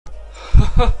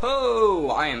Ho ho!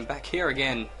 I am back here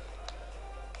again.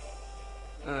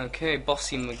 Okay,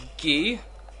 Bossy McGee.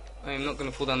 I am not going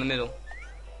to fall down the middle.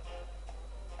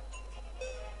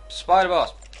 Spider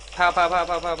Boss. Pow pow pow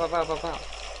pow pow pow pow pow pow.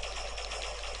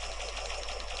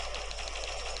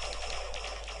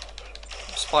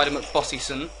 Spider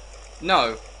McBossyson.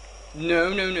 No.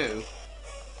 No, no, no.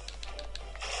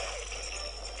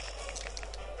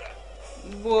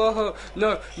 Whoa.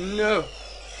 No, no.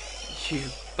 You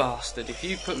bastard. If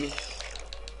you put me...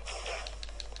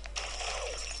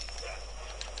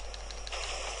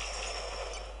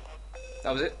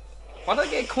 That was it. Why did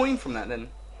I get a coin from that then?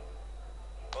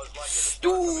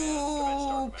 Stupid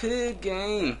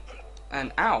game.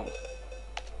 And ow.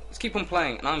 Let's keep on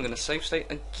playing, and I'm going to save state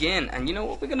again. And you know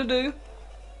what we're going to do?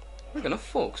 We're going to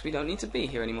fall, because we don't need to be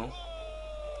here anymore.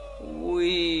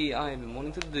 I have been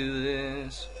wanting to do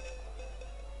this.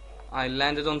 I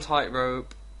landed on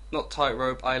tightrope. Not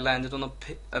tightrope, I landed on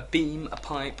a beam, a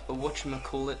pipe, a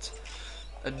whatchamacallit,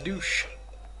 a douche.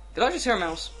 Did I just hear a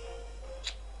mouse?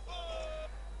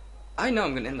 I know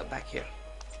I'm going to end up back here.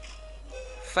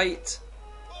 Fate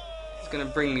is going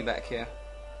to bring me back here.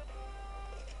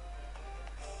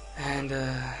 And,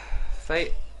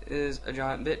 Fate is a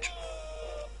giant bitch.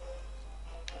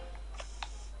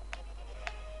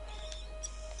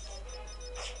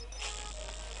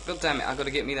 God damn it, I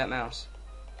gotta get me that mouse.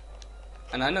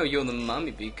 And I know you're the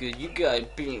mummy because you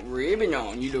got pink ribbon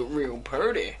on, you look real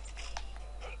pretty.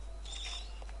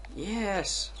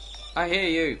 Yes, I hear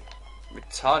you,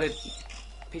 retarded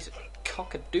piece of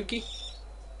cockadookie.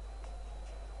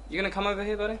 You gonna come over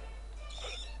here, buddy?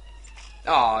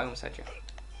 Oh, I almost had you.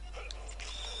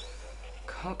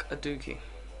 Cockadookie.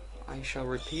 I shall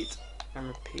repeat and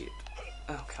repeat.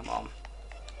 Oh, come on.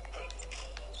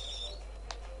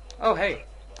 Oh, hey.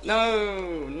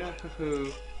 No, no.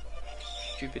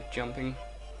 Stupid jumping.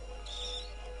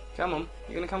 Come on,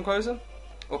 you gonna come closer?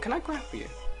 Or can I grapple you?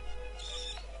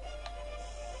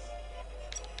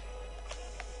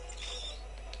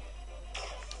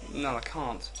 No, I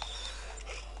can't.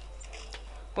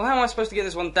 Well, how am I supposed to get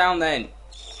this one down then?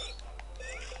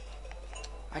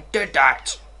 I did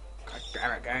that! God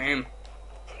damn it, game.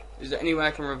 Is there any way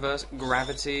I can reverse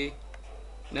gravity?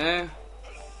 No?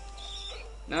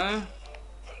 No?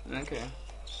 Okay.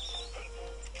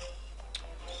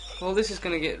 Well, this is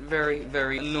going to get very,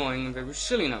 very annoying and very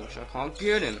silly now because I can't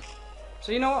get him.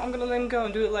 So you know what? I'm going to let him go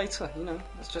and do it later. You know,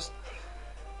 that's just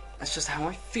how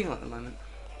I feel at the moment.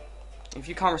 If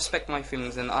you can't respect my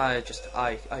feelings, then I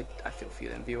feel for you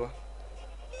then, viewer.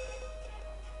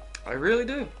 I really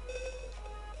do.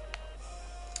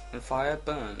 And fire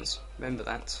burns. Remember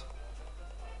that.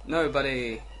 No,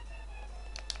 buddy.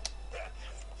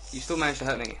 You still managed to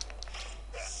hurt me.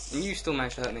 And you still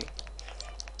managed to hurt me.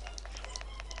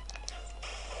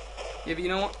 Yeah, but you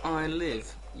know what? I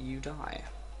live, you die.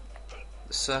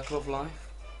 The circle of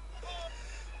life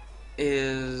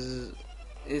is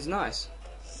nice.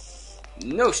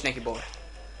 No, snaky boy.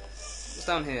 What's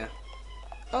down here?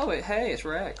 Oh, hey, it's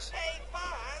Rex.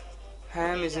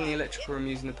 Ham is in the electrical room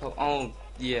using the pole. Oh,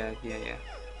 yeah.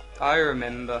 I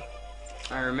remember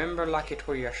like it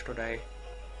were yesterday.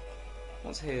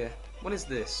 What's here? What is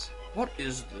this? What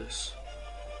is this?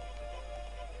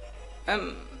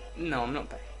 No, I'm not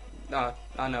back. No,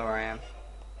 I know where I am.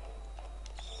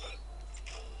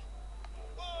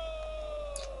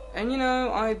 And you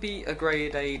know, I'd be a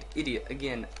grade 8 idiot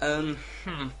again.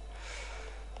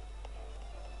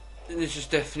 It's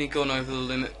just definitely gone over the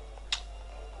limit.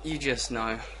 You just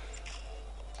know.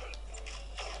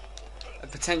 A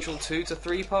potential 2 to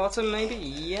 3-parter, maybe?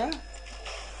 Yeah?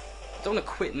 I don't want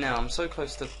to quit now. I'm so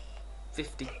close to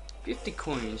 50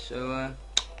 coins, so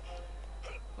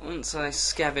once I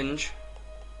scavenge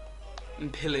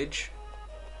and pillage,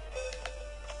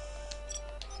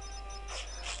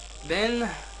 then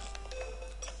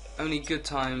only good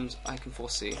times I can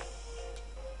foresee.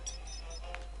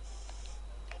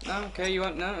 No, okay, you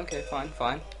won't. No, okay, fine.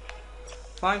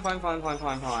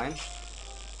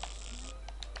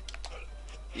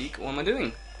 Eek, what am I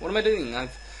doing? What am I doing?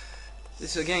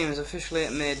 This game has officially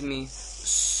made me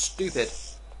stupid.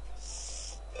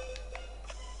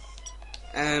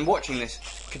 And watching this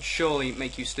could surely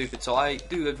make you stupid, so I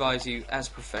do advise you, as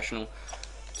a professional,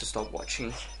 to stop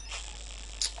watching.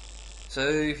 So,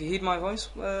 if you heed my voice,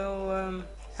 well,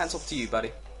 hands off to you,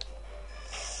 buddy.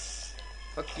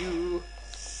 Fuck you.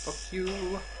 Fuck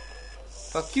you.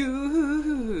 Fuck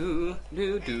you.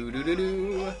 Do do do do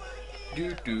do.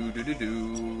 Do do do do do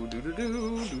do do do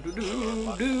do do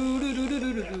do do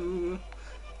do do do.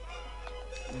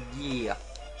 Yeah.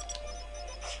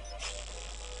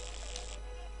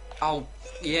 Oh,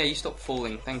 yeah, you stopped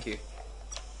falling, thank you.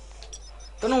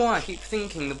 Don't know why I keep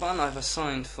thinking the button I've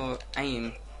assigned for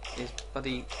aim is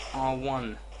bloody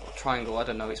R1 or triangle. I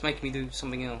don't know. It's making me do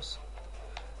something else.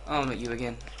 Oh, not you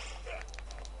again.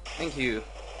 Thank you.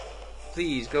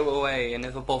 Please go away and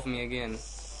never bother me again.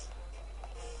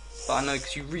 But I know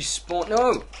because you respawn.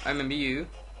 No, I remember you.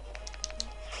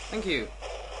 Thank you.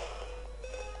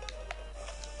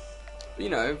 But, you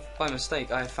know, by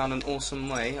mistake, I found an awesome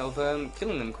way of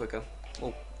killing them quicker.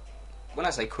 Well, when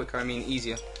I say quicker, I mean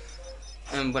easier.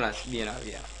 And when I, you know,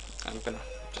 yeah, I'm gonna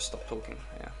just stop talking.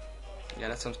 Yeah,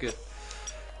 that sounds good.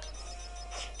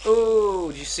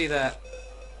 Oh, did you see that?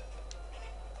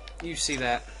 You see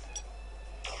that?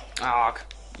 Ah,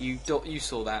 you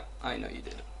saw that. I know you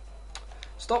did.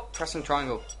 Stop pressing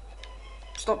triangle.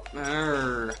 Stop.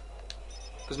 Because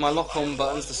my lock-on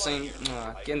button's the same.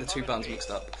 Getting the two buttons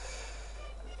mixed up.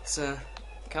 So,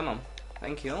 come on.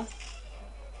 Thank you.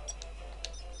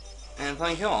 And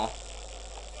thank you all.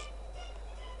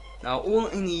 Now all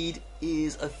I need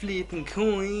is a flipping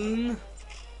coin.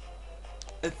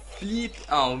 A flip.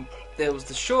 Oh, there was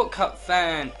the shortcut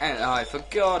fan, and I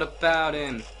forgot about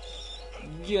him.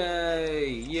 Yay!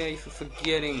 Yay for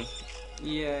forgetting.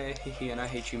 Yay! And I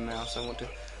hate you, mouse. I want to.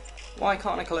 Why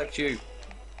can't I collect you?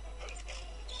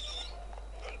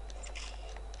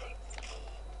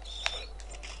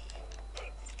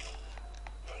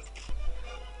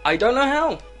 I don't know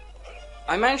how.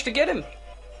 I managed to get him.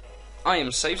 I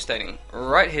am save stating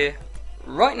right here,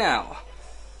 right now.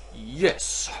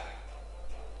 Yes.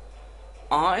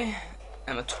 I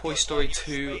am a Toy Story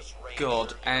 2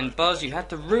 god, and Buzz, you had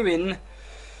to ruin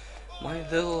my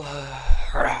little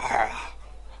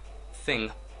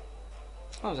thing.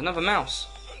 Oh, there's another mouse.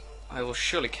 I will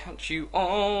surely catch you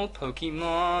all,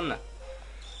 Pokemon.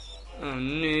 Oh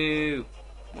no.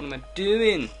 What am I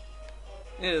doing?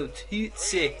 Oh,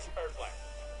 Tootsie.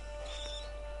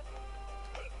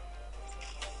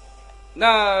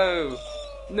 No!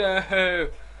 No!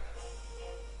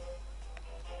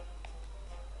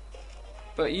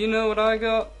 But you know what I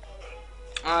got?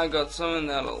 I got something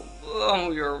that'll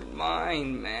blow your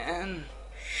mind, man.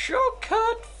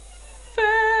 Shortcut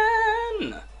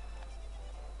fan!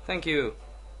 Thank you.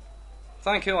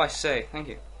 Thank you, I say. Thank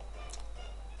you.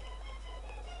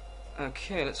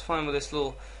 Okay, let's find where this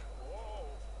little...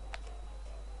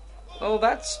 Oh,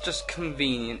 that's just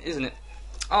convenient, isn't it?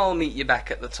 I'll meet you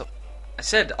back at the top. I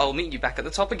said I'll meet you back at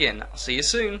the top again. I'll see you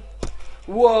soon.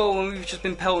 Whoa, we've just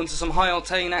been pelted into some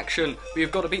high-octane action.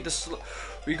 We've got to beat the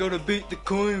we got to beat the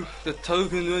coin, the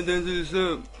token.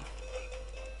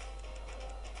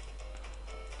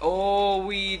 Oh,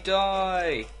 we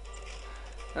die.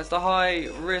 That's the high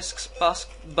risks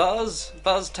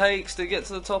Buzz takes to get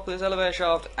to the top of this elevator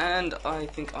shaft, and I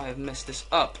think I have messed this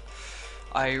up.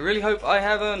 I really hope I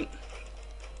haven't.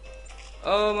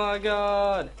 Oh my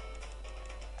god.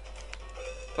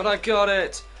 But I got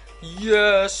it.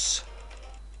 Yes.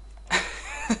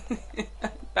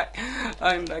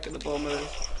 I'm back at the bottom of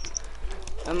this.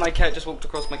 And my cat just walked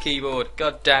across my keyboard.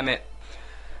 God damn it.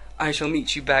 I shall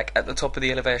meet you back at the top of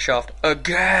the elevator shaft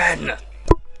again.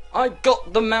 I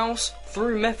got the mouse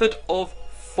through method of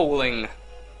falling.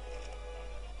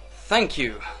 Thank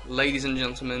you, ladies and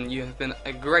gentlemen. You have been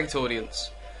a great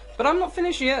audience. But I'm not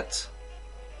finished yet.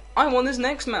 I want this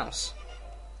next mouse.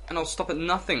 And I'll stop at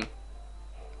nothing.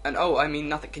 And oh, I mean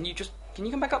nothing. Can you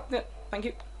come back up? Yeah, thank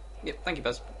you. Yeah, thank you,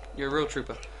 Buzz. You're a real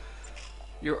trooper.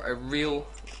 You're a real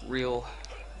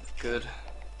good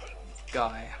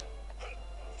guy.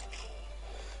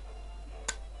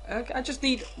 Okay, I just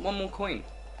need one more coin.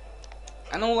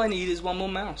 And all I need is one more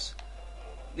mouse.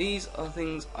 These are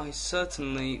things I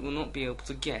certainly will not be able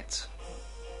to get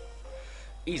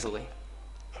easily.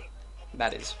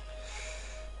 That is.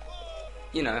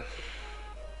 You know.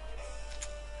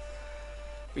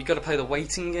 We gotta play the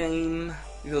waiting game.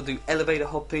 We gotta do elevator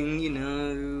hopping, you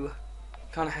know.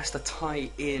 Kinda has to tie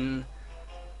in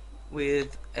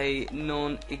with a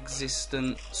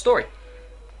non-existent story.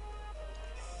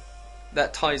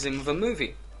 That ties in with a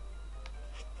movie.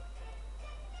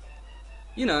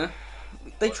 You know,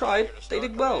 they tried, they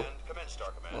did well.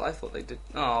 Well, I thought they did.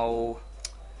 Oh,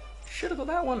 should have got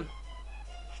that one.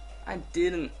 I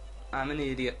didn't. I'm an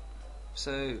idiot.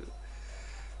 So,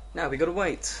 now we gotta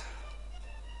wait.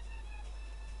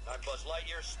 I'm Buzz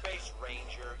Lightyear, Space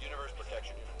Ranger, Universe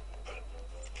Protection Unit.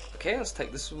 Okay, let's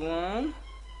take this one.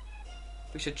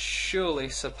 We should surely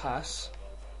surpass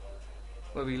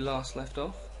where we last left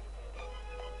off.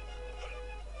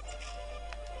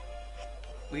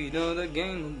 We know the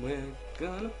game, we're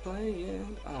gonna play it.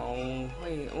 Oh,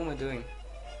 wait, what am I doing?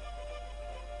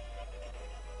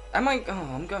 Oh,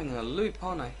 I'm going in a loop,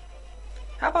 aren't I?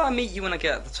 How about I meet you when I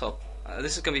get at the top?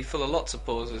 This is going to be full of lots of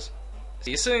pauses.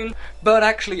 See you soon. But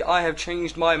actually, I have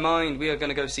changed my mind. We are going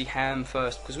to go see Ham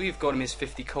first, because we've got him his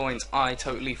 50 coins. I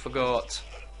totally forgot.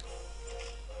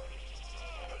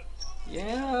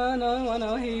 Yeah, I know,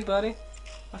 I hear you, buddy.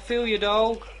 I feel you,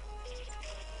 dog.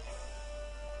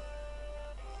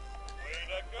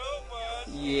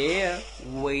 Yeah,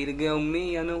 way to go,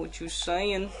 me. I know what you're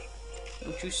saying.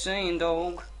 What you saying,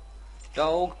 dog?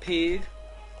 Dog, pig.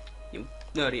 You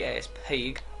nerdy ass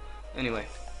pig. Anyway,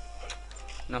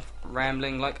 enough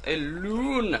rambling like a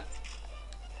loon.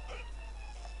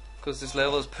 Because this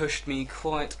level has pushed me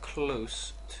quite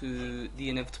close to the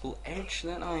inevitable edge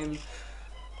that I am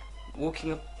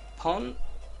walking upon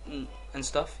and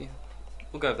stuff. Yeah,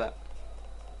 we'll go with that.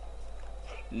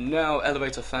 Now,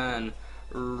 elevator fan,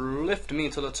 lift me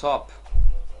to the top.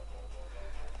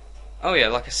 Oh yeah,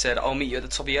 like I said, I'll meet you at the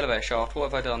top of the elevator shaft.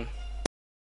 What have I done?